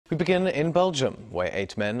We begin in Belgium, where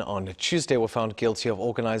 8 men on Tuesday were found guilty of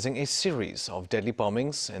organizing a series of deadly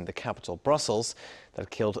bombings in the capital, Brussels, that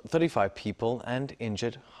killed 35 people and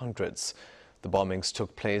injured hundreds. The bombings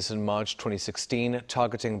took place in March 2016,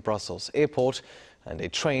 targeting Brussels airport and a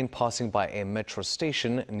train passing by a metro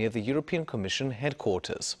station near the European Commission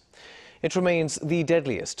headquarters. It remains the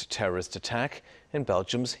deadliest terrorist attack in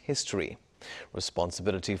Belgium's history.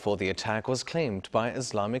 Responsibility for the attack was claimed by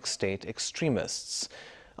Islamic State extremists.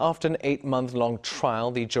 After an 8-month-long trial,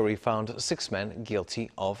 the jury found 6 men guilty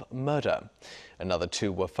of murder. Another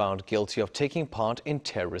 2 were found guilty of taking part in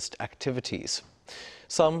terrorist activities.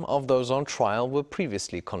 Some of those on trial were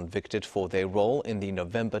previously convicted for their role in the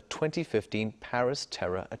November 2015 Paris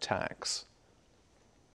terror attacks.